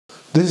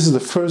This is the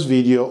first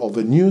video of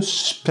a new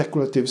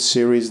speculative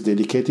series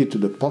dedicated to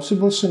the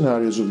possible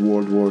scenarios of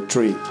World War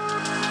III.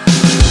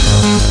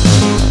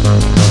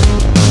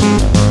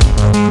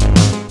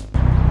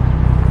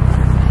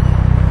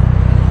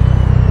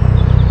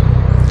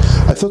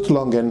 I thought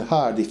long and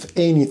hard if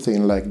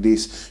anything like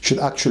this should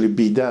actually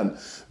be done,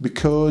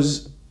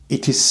 because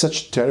it is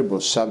such a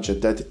terrible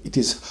subject that it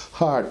is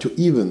hard to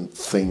even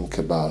think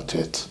about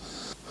it.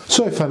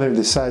 So I finally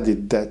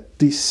decided that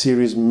this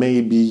series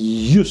may be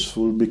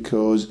useful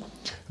because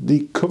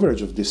the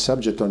coverage of this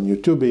subject on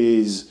YouTube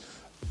is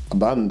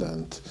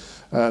abundant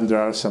and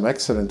there are some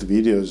excellent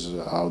videos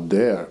out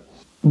there,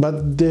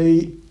 but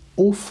they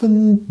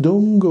often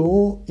don't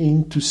go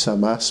into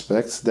some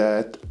aspects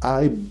that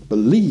I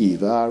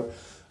believe are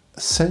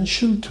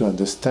essential to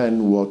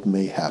understand what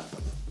may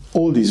happen.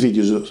 All these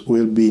videos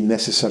will be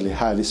necessarily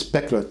highly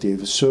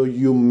speculative, so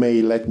you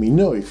may let me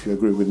know if you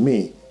agree with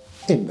me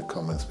in the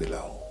comments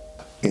below.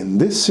 In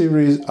this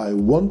series, I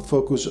won't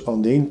focus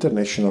on the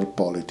international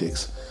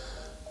politics.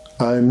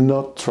 I'm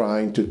not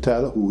trying to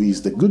tell who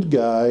is the good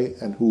guy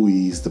and who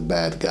is the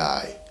bad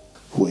guy,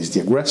 who is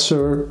the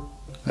aggressor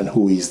and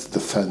who is the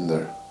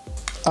defender.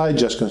 I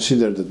just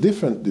consider the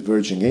different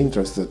diverging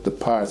interests that the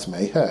parts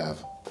may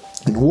have.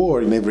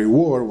 In every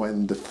war,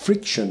 when the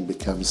friction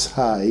becomes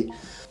high,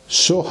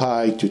 so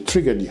high to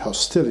trigger the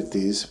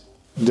hostilities,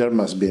 there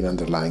must be an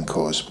underlying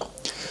cause.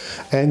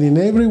 And in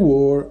every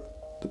war,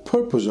 the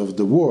purpose of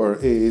the war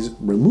is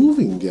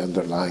removing the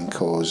underlying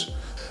cause,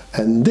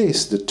 and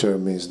this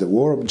determines the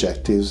war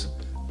objectives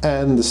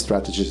and the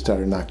strategies that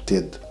are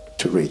enacted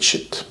to reach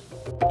it.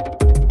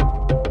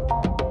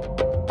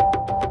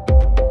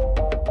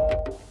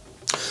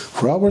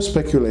 For our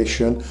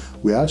speculation,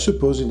 we are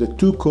supposing that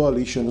two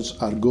coalitions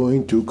are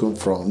going to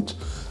confront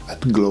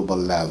at global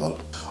level.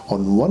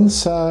 On one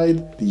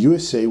side, the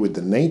USA with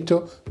the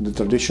NATO and the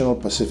traditional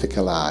Pacific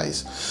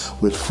allies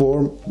will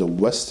form the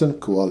Western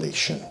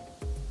coalition.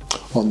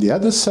 On the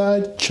other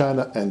side,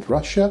 China and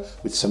Russia,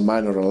 with some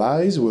minor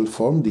allies, will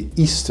form the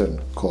Eastern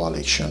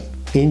coalition.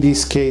 In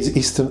this case,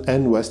 Eastern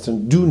and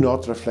Western do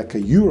not reflect a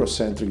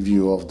Eurocentric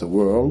view of the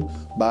world,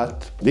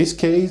 but in this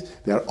case,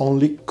 they are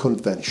only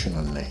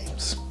conventional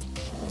names.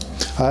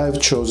 I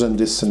have chosen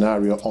this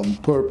scenario on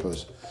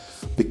purpose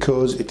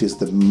because it is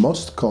the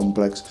most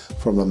complex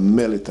from a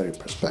military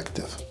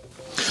perspective.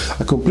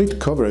 A complete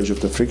coverage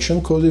of the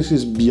friction causes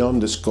is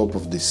beyond the scope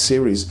of this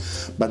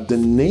series, but the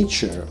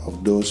nature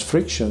of those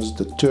frictions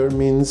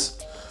determines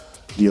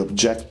the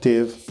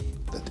objective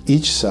that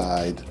each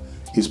side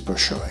is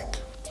pursuing.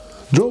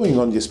 Drawing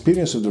on the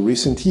experience of the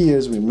recent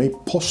years, we may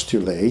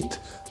postulate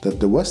that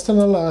the Western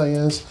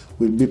Alliance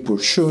will be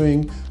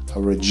pursuing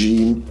a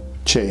regime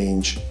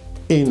change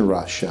in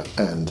Russia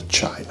and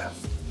China.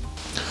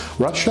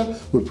 Russia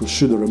will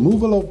pursue the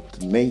removal of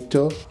the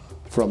NATO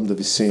from the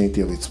vicinity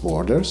of its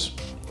borders,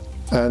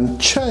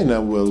 and China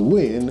will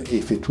win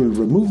if it will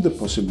remove the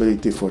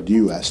possibility for the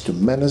US to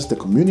manage the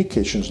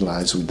communications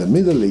lines with the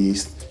Middle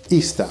East,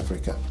 East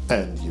Africa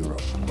and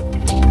Europe.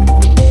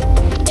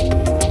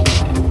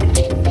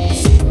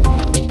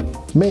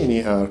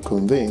 Many are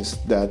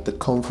convinced that the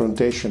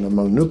confrontation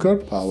among nuclear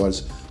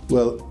powers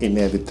will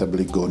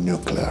inevitably go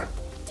nuclear.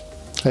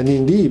 And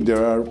indeed,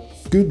 there are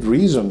good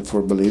reasons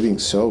for believing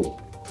so.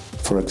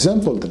 For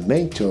example, the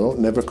NATO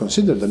never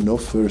considered the no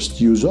first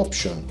use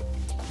option,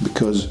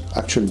 because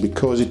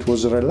it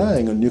was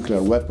relying on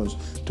nuclear weapons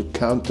to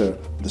counter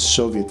the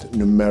Soviet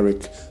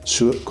numeric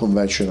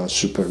conventional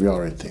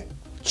superiority.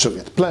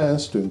 Soviet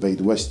plans to invade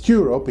West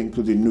Europe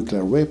included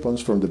nuclear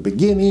weapons from the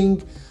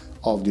beginning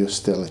of the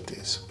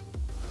hostilities.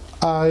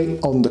 I,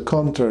 on the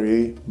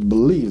contrary,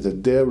 believe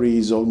that there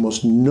is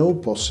almost no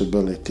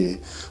possibility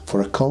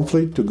for a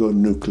conflict to go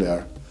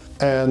nuclear,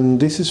 and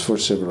this is for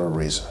several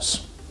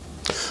reasons.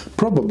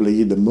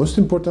 Probably the most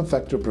important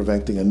factor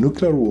preventing a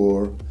nuclear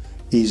war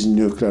is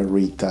nuclear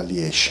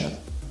retaliation.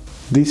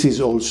 This is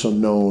also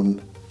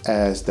known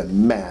as the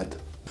MAD.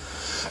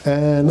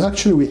 And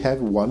actually we have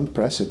one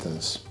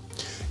precedence.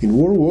 In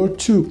World War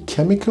II,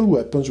 chemical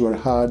weapons were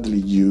hardly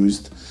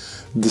used,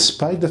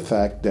 despite the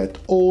fact that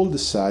all the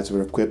sides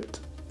were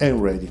equipped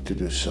and ready to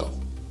do so.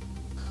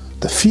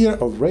 The fear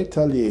of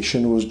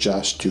retaliation was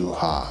just too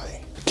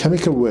high.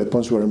 Chemical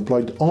weapons were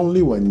employed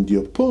only when the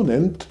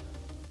opponent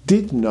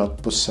did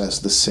not possess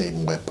the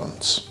same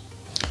weapons.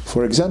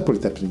 For example,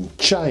 it happened in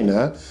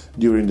China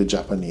during the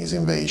Japanese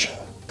invasion.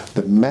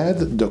 The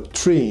MAD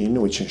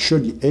doctrine, which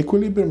ensured the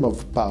equilibrium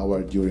of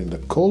power during the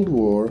Cold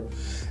War,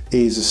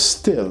 is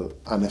still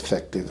an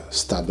effective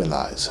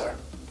stabilizer.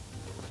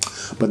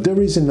 But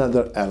there is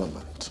another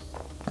element.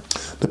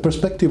 The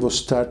perspective of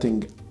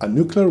starting a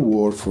nuclear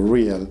war for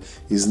real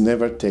is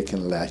never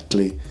taken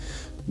lightly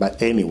by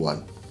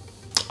anyone.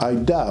 I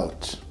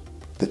doubt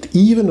that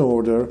even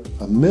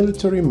a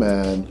military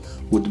man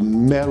would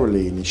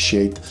merely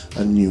initiate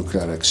a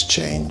nuclear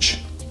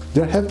exchange.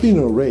 There have been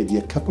already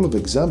a couple of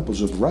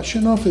examples of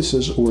Russian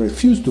officers who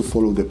refused to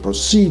follow the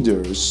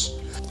procedures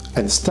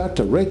and start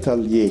a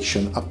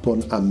retaliation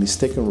upon a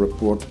mistaken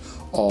report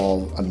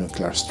of a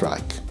nuclear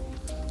strike.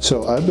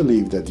 So I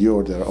believe that the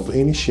order of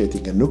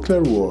initiating a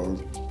nuclear war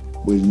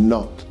will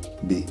not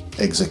be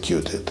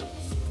executed.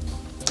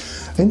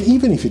 And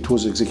even if it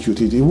was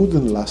executed, it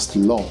wouldn't last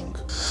long.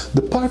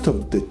 The part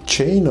of the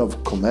chain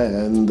of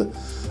command,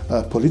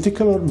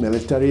 political or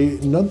military,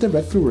 not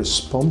directly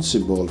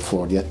responsible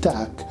for the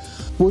attack,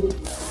 would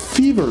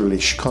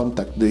feverish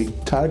contact the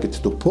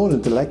targeted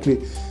opponent,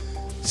 likely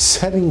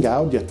setting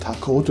out the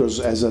attack authors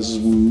as a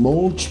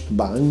small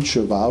bunch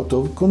of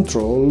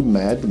out-of-control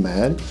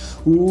madmen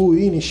who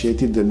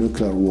initiated the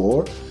nuclear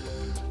war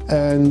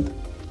and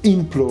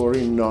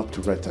imploring not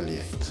to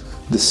retaliate.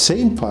 The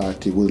same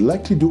party would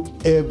likely do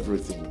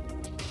everything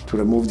to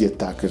remove the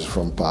attackers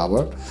from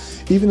power,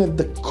 even at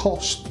the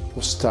cost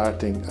of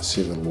starting a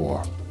civil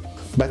war.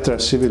 Better a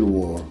civil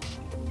war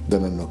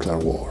than a nuclear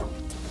war.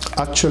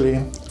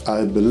 Actually,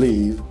 I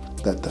believe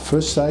that the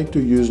first side to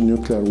use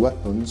nuclear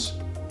weapons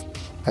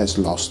has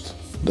lost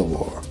the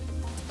war.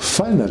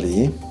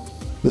 Finally,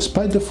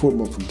 despite the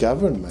form of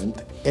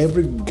government,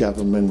 every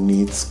government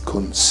needs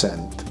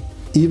consent.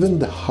 Even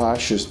the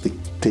harshest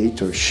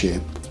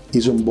dictatorship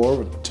is on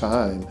borrowed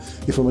time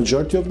if a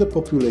majority of the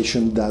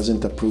population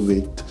doesn't approve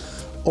it,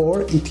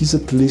 or it is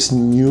at least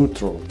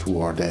neutral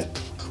toward it.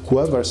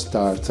 Whoever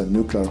starts a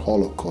nuclear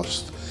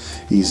holocaust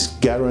is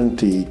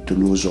guaranteed to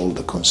lose all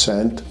the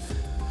consent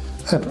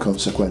and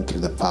consequently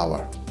the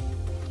power.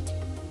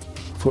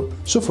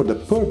 So for the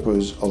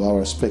purpose of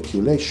our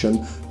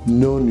speculation,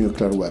 no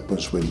nuclear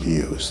weapons will be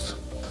used.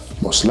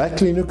 Most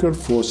likely nuclear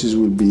forces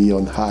will be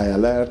on high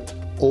alert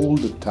all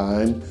the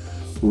time,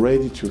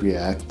 ready to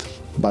react,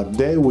 but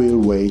they will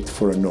wait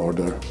for an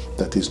order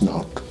that is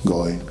not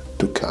going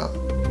to come.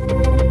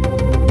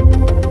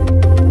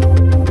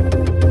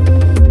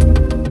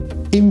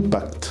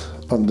 Impact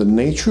on the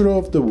nature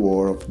of the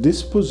war of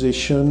this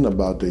position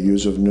about the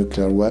use of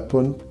nuclear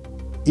weapon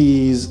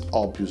is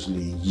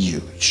obviously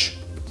huge.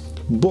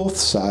 Both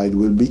sides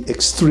will be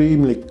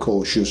extremely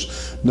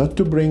cautious not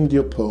to bring the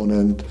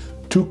opponent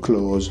too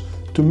close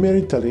to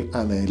military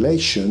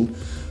annihilation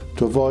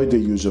to avoid the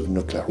use of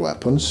nuclear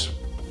weapons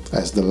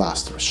as the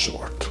last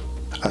resort.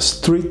 A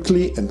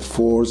strictly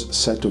enforced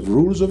set of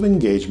rules of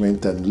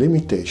engagement and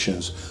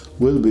limitations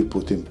will be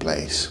put in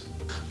place.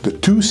 The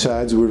two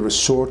sides will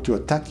resort to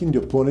attacking the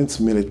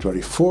opponent's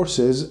military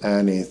forces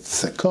and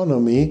its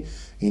economy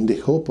in the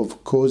hope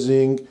of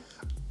causing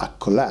a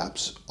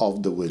collapse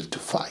of the will to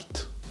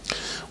fight.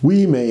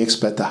 We may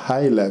expect a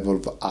high level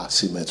of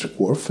asymmetric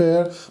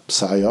warfare,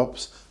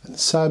 psyops, and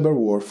cyber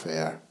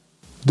warfare.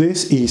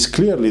 This is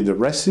clearly the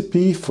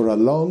recipe for a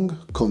long,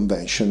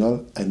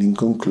 conventional, and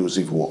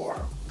inconclusive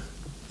war.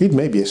 It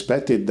may be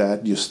expected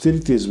that the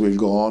hostilities will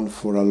go on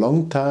for a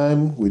long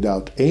time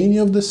without any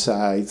of the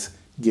sides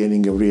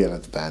gaining a real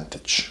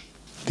advantage.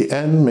 The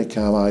end may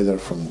come either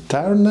from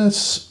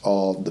tiredness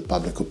of the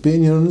public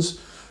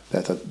opinions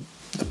that at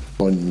the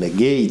point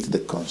negate the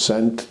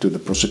consent to the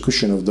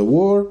prosecution of the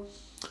war,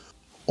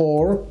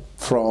 or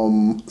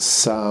from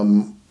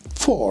some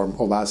form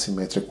of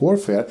asymmetric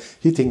warfare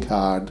hitting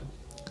hard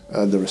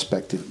the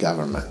respective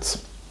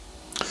governments.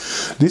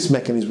 This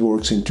mechanism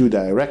works in two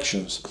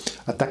directions.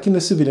 Attacking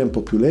the civilian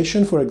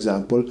population, for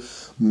example,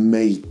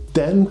 may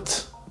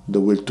dent the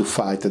will to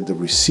fight at the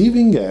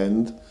receiving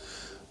end,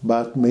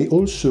 but may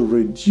also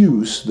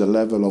reduce the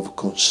level of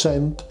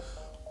consent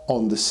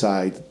on the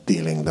side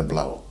dealing the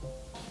blow.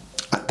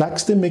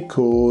 Attacks that may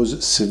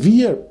cause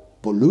severe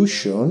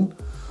pollution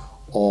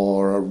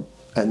or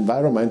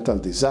environmental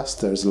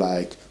disasters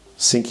like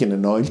sinking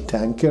an oil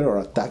tanker or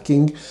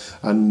attacking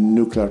a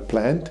nuclear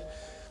plant,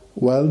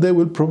 well, they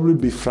will probably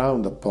be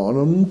frowned upon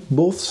on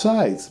both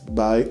sides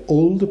by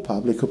all the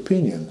public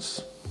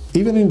opinions.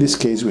 Even in this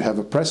case, we have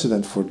a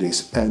precedent for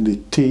this, and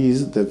it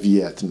is the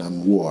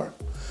Vietnam War.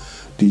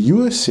 The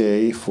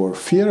USA, for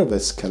fear of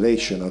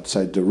escalation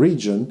outside the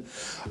region,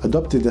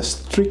 adopted a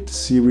strict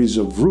series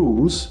of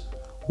rules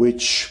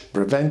which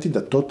prevented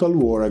a total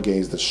war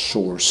against the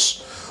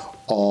source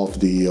of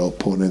the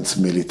opponent's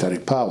military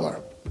power.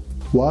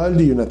 While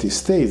the United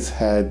States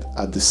had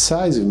a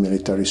decisive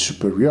military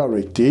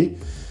superiority,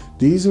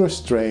 these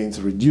restraints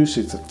reduced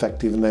its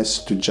effectiveness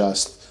to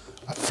just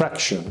a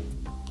fraction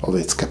of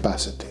its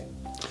capacity.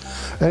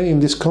 And in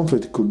this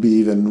conflict it could be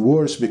even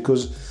worse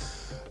because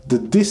the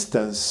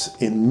distance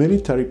in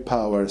military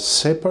power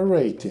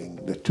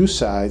separating the two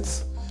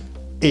sides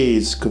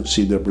is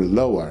considerably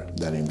lower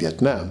than in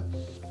Vietnam,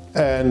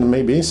 and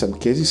maybe in some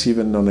cases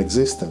even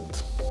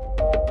non-existent.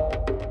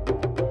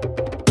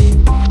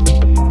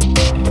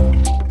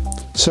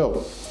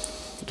 So,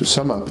 to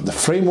sum up, the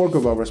framework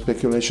of our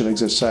speculation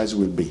exercise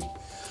will be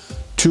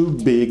two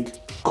big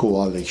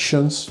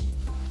coalitions,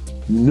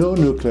 no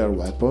nuclear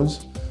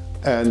weapons,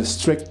 and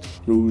strict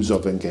rules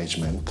of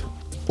engagement.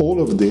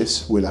 All of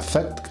this will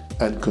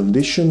affect and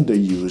condition the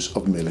use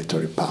of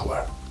military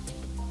power.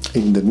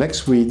 In the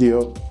next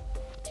video,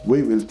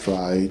 we will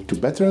try to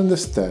better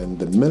understand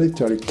the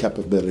military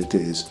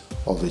capabilities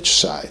of each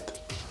side.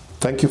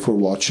 Thank you for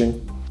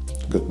watching.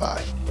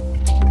 Goodbye.